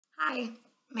Hi,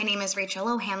 my name is Rachel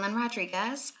O'Hanlon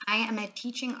Rodriguez. I am a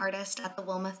teaching artist at the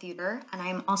Wilma Theater, and I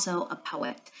am also a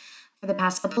poet. For the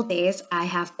past couple days, I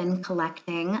have been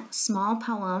collecting small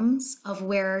poems of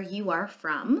where you are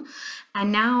from,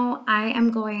 and now I am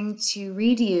going to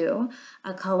read you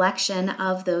a collection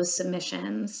of those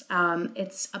submissions.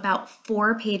 It's about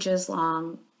 4 pages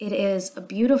long. It is a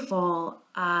beautiful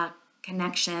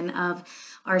connection of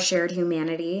our shared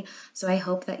humanity, so I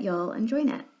hope that you'll enjoy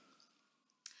it.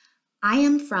 I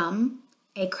am from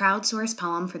a crowdsourced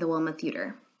poem for the Wilma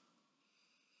Theater.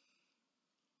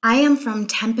 I am from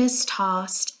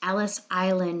tempest-tossed Ellis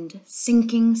Island,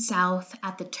 sinking south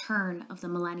at the turn of the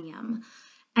millennium,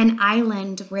 an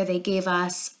island where they gave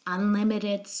us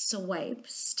unlimited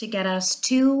swipes to get us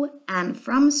to and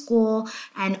from school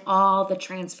and all the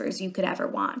transfers you could ever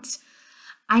want.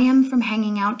 I am from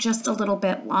hanging out just a little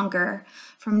bit longer,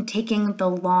 from taking the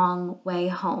long way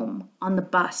home on the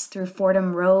bus through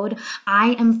Fordham Road.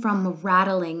 I am from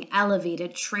rattling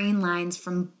elevated train lines,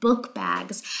 from book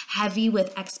bags heavy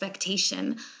with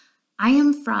expectation. I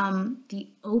am from the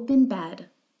open bed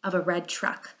of a red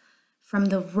truck, from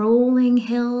the rolling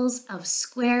hills of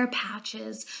square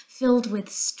patches filled with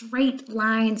straight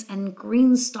lines and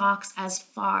green stalks as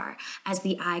far as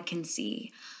the eye can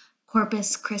see.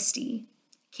 Corpus Christi,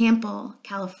 Campbell,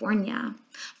 California,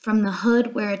 from the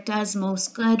hood where it does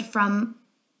most good, from,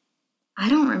 I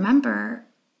don't remember,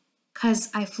 'cause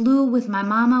I flew with my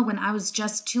mama when I was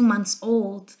just 2 months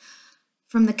old,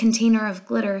 from the container of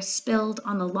glitter spilled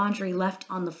on the laundry left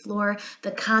on the floor,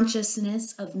 the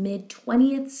consciousness of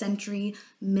mid-20th century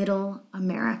middle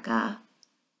America.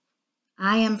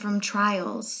 I am from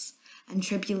trials and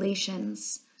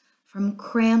tribulations, from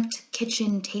cramped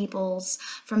kitchen tables,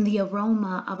 from the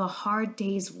aroma of a hard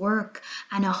day's work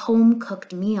and a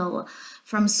home-cooked meal,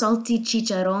 from salty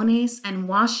chicharrones and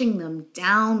washing them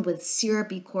down with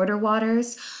syrupy quarter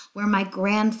waters, where my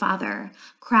grandfather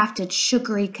crafted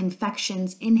sugary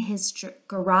confections in his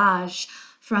garage,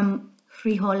 from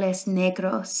frijoles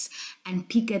negros and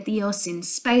picadillos sin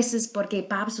spices porque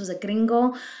Babs was a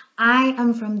gringo. I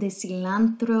am from the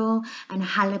cilantro and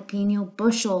jalapeno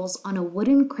bushels on a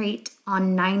wooden crate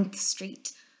on 9th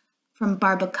Street, from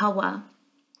barbacoa,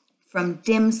 from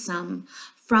dim sum,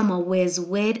 from a whiz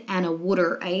wid and a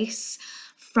water ice,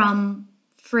 from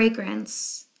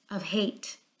fragrance of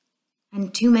hate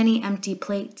and too many empty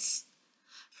plates,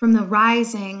 from the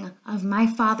rising of my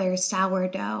father's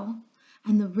sourdough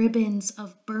and the ribbons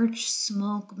of birch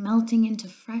smoke melting into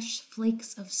fresh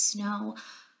flakes of snow,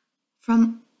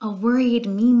 from a worried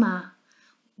Mima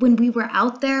when we were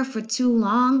out there for too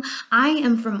long. I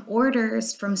am from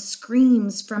orders, from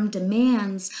screams, from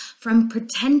demands, from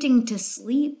pretending to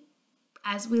sleep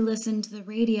as we listen to the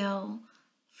radio,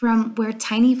 from where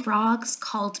tiny frogs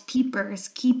called peepers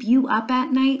keep you up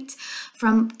at night,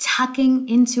 from tucking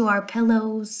into our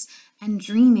pillows and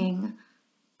dreaming.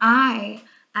 I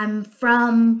am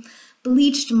from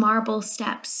bleached marble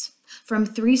steps, from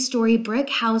 3-story brick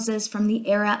houses from the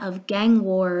era of gang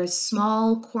wars,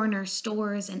 small corner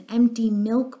stores, and empty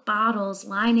milk bottles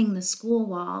lining the school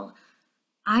wall.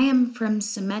 I am from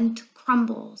cement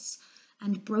crumbles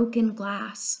and broken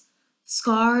glass,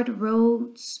 scarred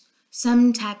roads,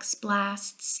 Semtex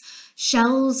blasts,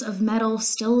 shells of metal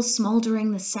still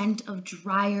smoldering the scent of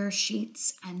dryer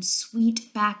sheets and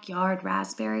sweet backyard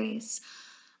raspberries.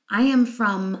 I am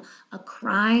from a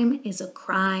crime is a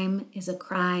crime is a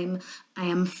crime. I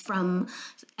am from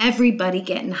everybody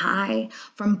getting high,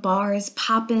 from bars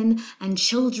poppin' and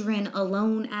children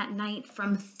alone at night,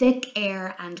 from thick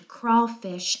air and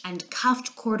crawfish and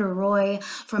cuffed corduroy,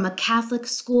 from a Catholic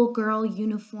schoolgirl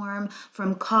uniform,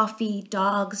 from coffee,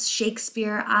 dogs,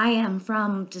 Shakespeare. I am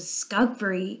from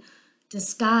discovery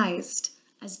disguised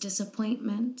as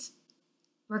disappointment,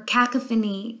 where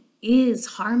cacophony is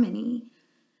harmony,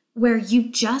 where you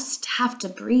just have to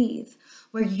breathe,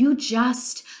 where you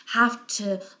just have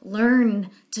to learn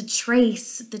to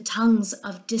trace the tongues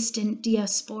of distant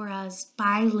diasporas,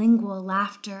 bilingual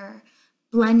laughter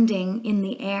blending in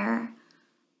the air.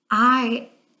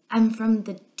 I am from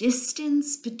the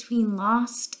distance between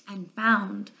lost and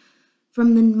found,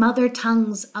 from the mother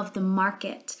tongues of the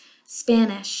market,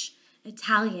 Spanish,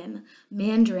 Italian,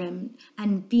 Mandarin,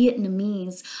 and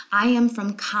Vietnamese. I am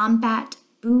from combat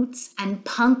boots and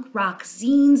punk rock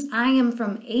zines. I am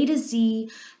from A to Z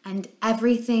and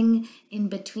everything in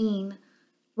between,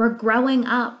 where growing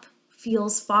up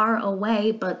feels far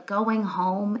away, but going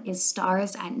home is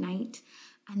stars at night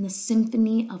and the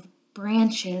symphony of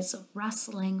branches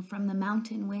rustling from the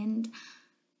mountain wind.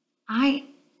 I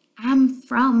am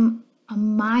from a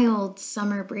mild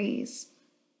summer breeze,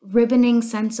 Ribboning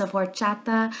scents of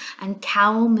horchata and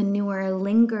cow manure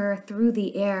linger through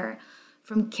the air.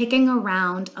 From kicking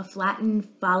around a flattened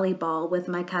volleyball with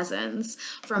my cousins,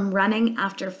 from running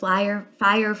after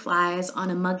fireflies on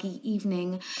a muggy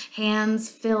evening, hands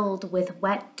filled with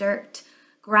wet dirt,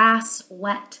 grass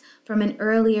wet from an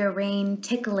earlier rain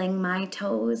tickling my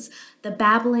toes, the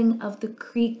babbling of the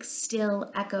creek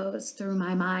still echoes through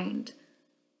my mind,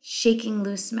 shaking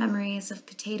loose memories of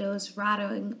potatoes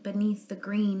rotting beneath the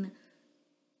green.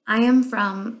 I am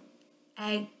from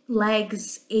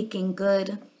legs aching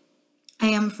good. I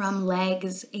am from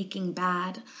legs aching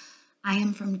bad. I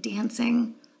am from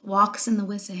dancing, walks in the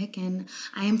Wissahickon.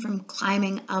 I am from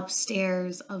climbing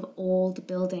upstairs of old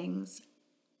buildings.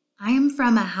 I am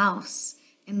from a house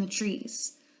in the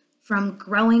trees, from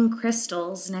growing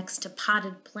crystals next to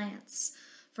potted plants,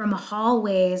 from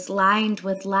hallways lined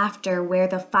with laughter where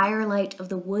the firelight of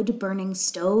the wood-burning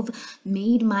stove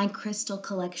made my crystal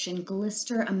collection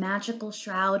glister a magical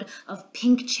shroud of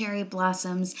pink cherry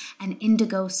blossoms and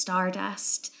indigo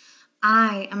stardust.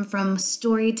 I am from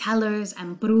storytellers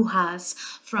and brujas,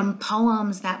 from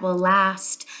poems that will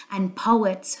last and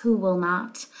poets who will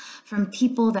not, from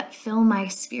people that fill my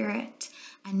spirit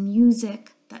and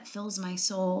music that fills my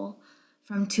soul,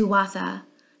 from Tuatha,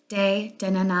 De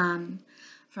Denanan,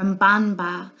 from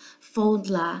Banba,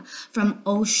 Fodla, from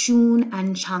Oshun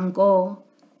and Chango.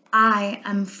 I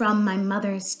am from my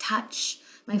mother's touch,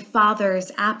 my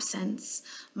father's absence,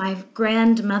 my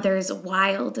grandmother's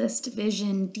wildest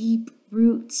vision, deep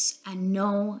roots and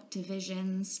no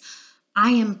divisions. I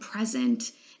am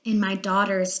present in my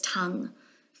daughter's tongue,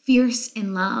 fierce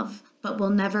in love, but will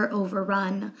never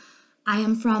overrun. I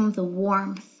am from the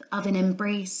warmth of an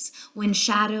embrace, when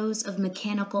shadows of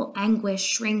mechanical anguish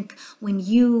shrink, when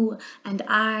you and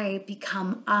I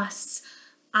become us.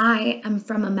 I am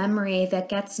from a memory that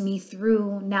gets me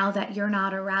through now that you're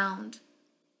not around.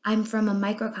 I'm from a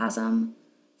microcosm,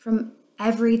 from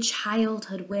every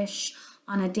childhood wish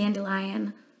on a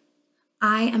dandelion.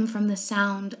 I am from the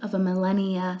sound of a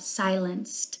millennia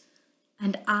silenced,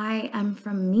 and I am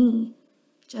from me,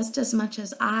 just as much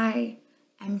as I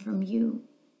am from you.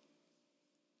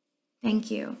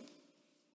 Thank you.